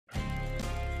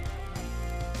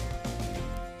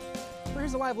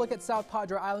Here's a live look at South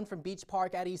Padre Island from Beach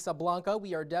Park at Isla.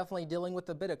 We are definitely dealing with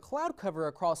a bit of cloud cover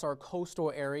across our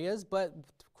coastal areas, but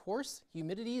of course,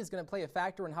 humidity is going to play a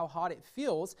factor in how hot it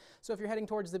feels. So if you're heading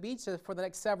towards the beach for the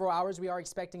next several hours, we are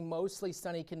expecting mostly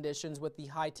sunny conditions with the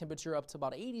high temperature up to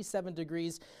about 87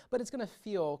 degrees, but it's going to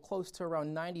feel close to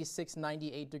around 96,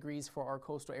 98 degrees for our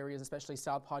coastal areas, especially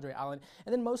South Padre Island,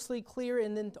 and then mostly clear,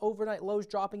 and then overnight lows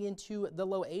dropping into the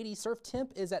low 80s. Surf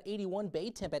temp is at 81,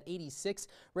 bay temp at 86.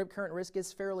 Rip current risk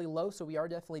is fairly low, so we are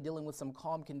definitely dealing with some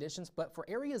calm conditions, but for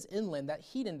areas inland, that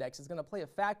heat index is going to play a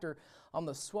factor on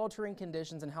the sweltering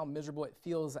conditions and how miserable it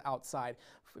feels outside.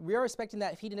 We are expecting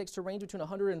that heat index to range between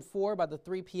 104 by the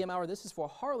 3 p.m. hour. This is for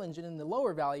Harlingen in the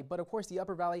lower valley, but of course the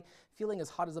upper valley feeling as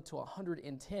hot as up to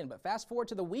 110. But fast forward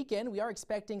to the weekend, we are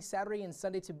expecting Saturday and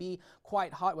Sunday to be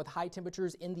quite hot with high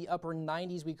temperatures in the upper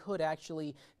 90s. We could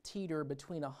actually teeter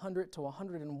between 100 to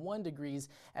 101 degrees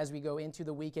as we go into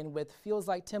the weekend, with feels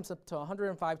like temps up to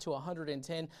 105 to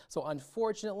 110. So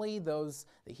unfortunately, the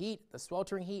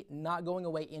sweltering heat, not going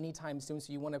away anytime soon.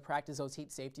 So you want to practice those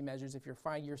heat safety measures if you're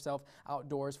finding yourself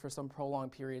outdoors for some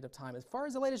prolonged period of time. As far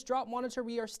as the latest drought monitor,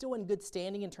 we are still in good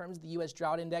standing in terms of the U.S.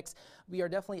 drought index. We are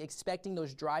definitely expecting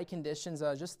those dry conditions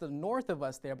just the north of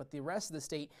us there, but the rest of the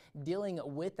state dealing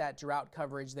with that drought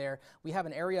coverage there. We have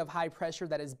an area of high pressure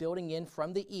that is building in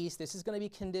from the east. This is going to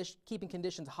be keeping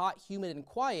conditions hot, humid, and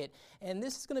quiet, and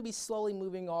this is going to be slowly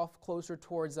moving off closer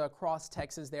towards across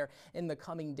Texas there in the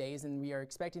coming days, and we are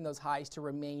expecting those highs to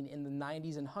remain in the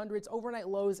 90s and 100s, overnight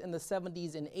lows in the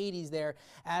 70s and 80s there,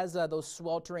 as those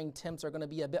sweltering temps are going to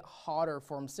be a bit hotter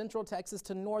from central Texas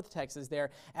to north Texas there,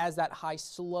 as that high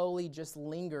slowly just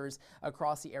lingers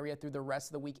across the area through the rest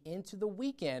of the week into the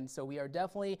weekend. So we are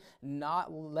definitely not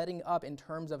letting up in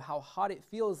terms of how hot it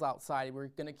feels outside. We're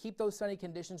going to keep those sunny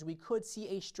conditions. We could see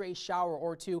a stray shower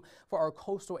or two for our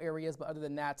coastal areas, but other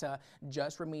than that,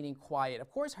 just remaining quiet. Of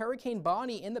course, Hurricane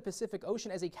Bonnie in the Pacific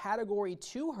Ocean as a Category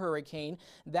 2 hurricane,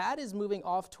 that is moving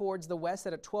off towards the west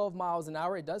at 12 miles an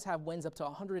hour. It does have winds up to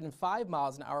 105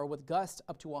 miles an hour with gusts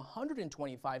up to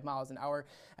 125 miles an hour.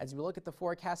 As we look at the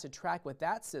forecasted track with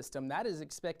that system, that is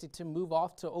expected to move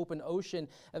off to open ocean,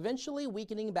 eventually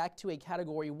weakening back to a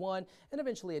Category 1 and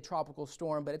eventually a tropical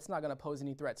storm, but it's not going to pose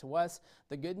any threat to us.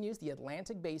 The good news, the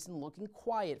Atlantic Basin looking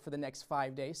quiet for the next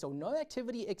 5 days, so no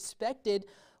activity expected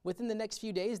within the next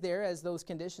few days there, as those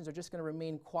conditions are just going to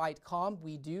remain quite calm.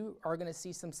 We are going to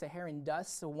see some Saharan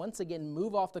dust, so once again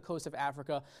move off the coast of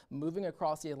Africa, moving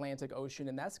across the Atlantic Ocean,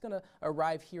 and that's going to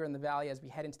arrive here in the valley as we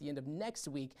head into the end of next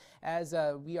week, as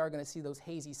we are going to see those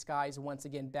hazy skies once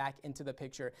again back into the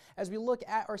picture. As we look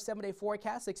at our 7-day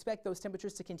forecast, expect those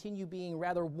temperatures to continue being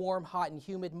rather warm, hot, and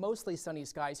humid, mostly sunny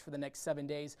skies for the next 7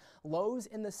 days. Lows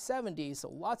in the 70s, so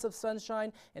lots of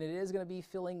sunshine, and it is going to be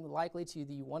feeling likely to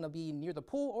want to be near the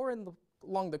pool or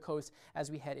along the coast as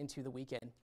we head into the weekend.